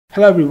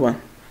Hello everyone,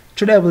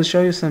 today I will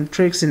show you some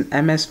tricks in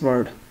MS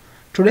Word.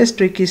 Today's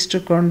trick is to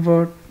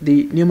convert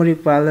the numeric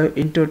value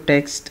into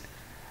text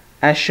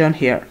as shown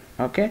here.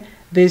 Okay,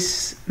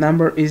 this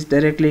number is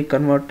directly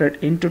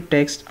converted into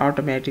text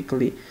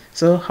automatically.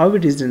 So how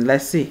it is done,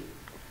 let's see.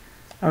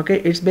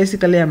 Okay, it's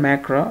basically a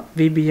macro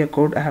VBA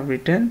code I have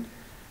written.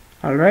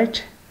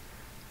 Alright,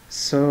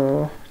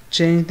 so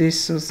change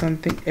this to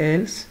something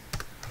else.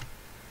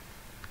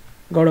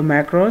 Go to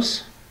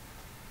macros,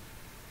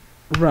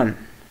 run.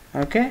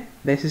 Okay,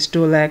 this is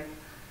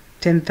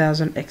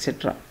 2,10,000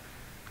 etc.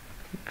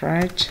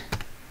 Right,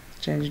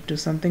 change it to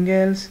something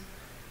else.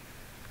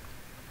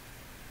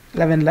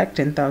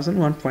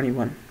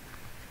 11,10,121.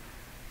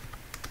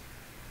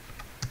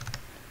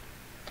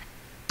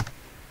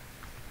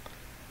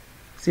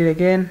 See it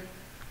again.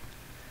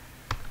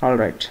 All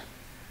right,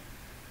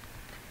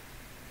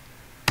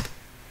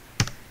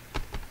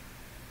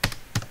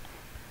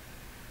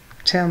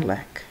 $10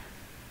 lakh.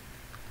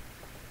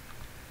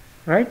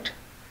 Right,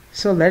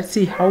 so let's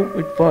see how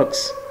it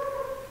works.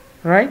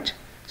 Right,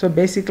 so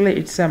basically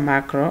it's a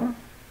macro.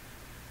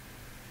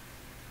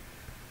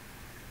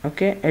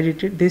 Okay,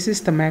 edit it. This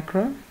is the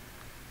macro.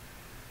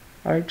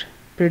 Right,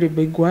 pretty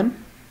big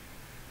one.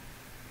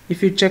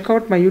 If you check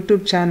out my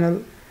YouTube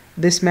channel,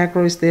 this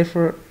macro is there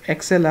for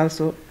Excel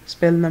also.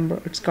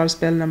 Spellnumber, it's called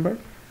Spellnumber.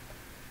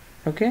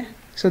 Okay,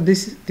 so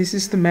this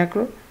is the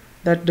macro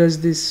that does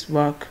this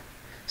work.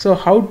 So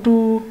how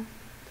to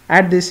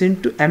add this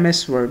into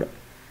MS Word?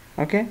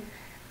 Okay,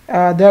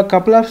 there are a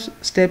couple of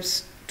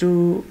steps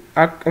to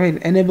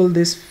enable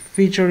this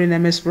feature in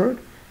MS Word.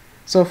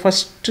 So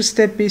first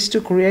step is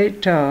to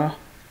create a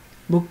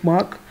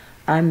bookmark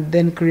and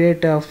then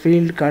create a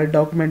field called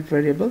document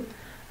variable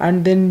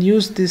and then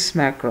use this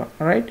macro.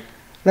 All right,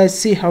 let's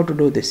see how to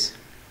do this.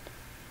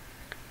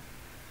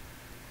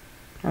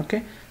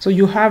 Okay, so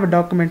you have a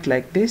document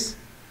like this.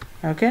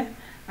 Okay,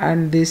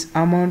 and this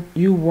amount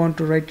you want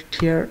to write it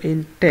here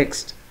in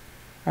text.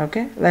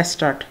 Okay, let's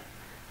start.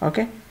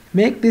 Okay,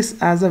 make this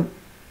as a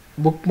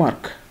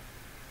bookmark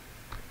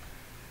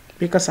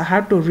because I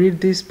have to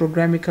read this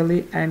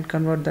programmatically and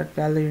convert that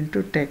value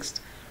into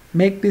text.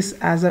 Make this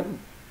as a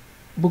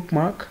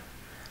bookmark.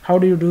 How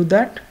do you do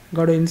that?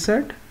 Go to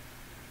insert,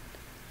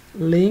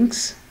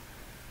 links,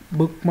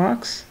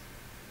 bookmarks.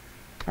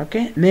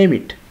 Okay, name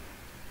it.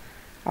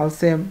 I'll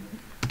say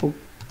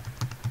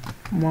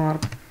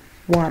bookmark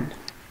 1.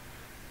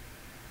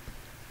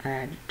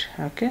 Add it.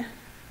 Okay,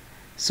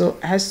 so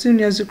as soon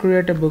as you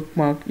create a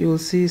bookmark, you will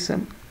see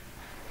some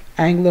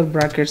angular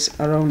brackets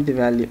around the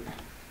value.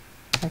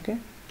 Okay,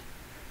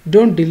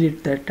 don't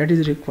delete that, that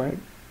is required.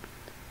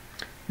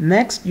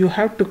 Next you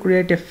have to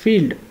create a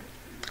field.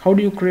 How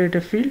do you create a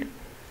field?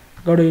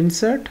 Go to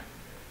insert,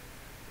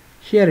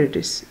 here it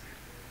is.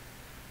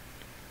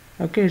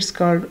 Okay, it's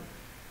called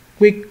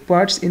quick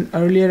parts in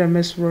earlier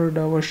MS Word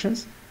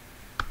versions.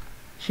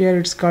 Here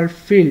it's called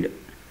field.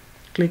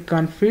 Click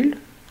on field.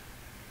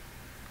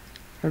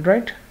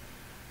 Alright,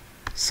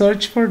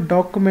 search for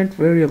document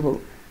variable.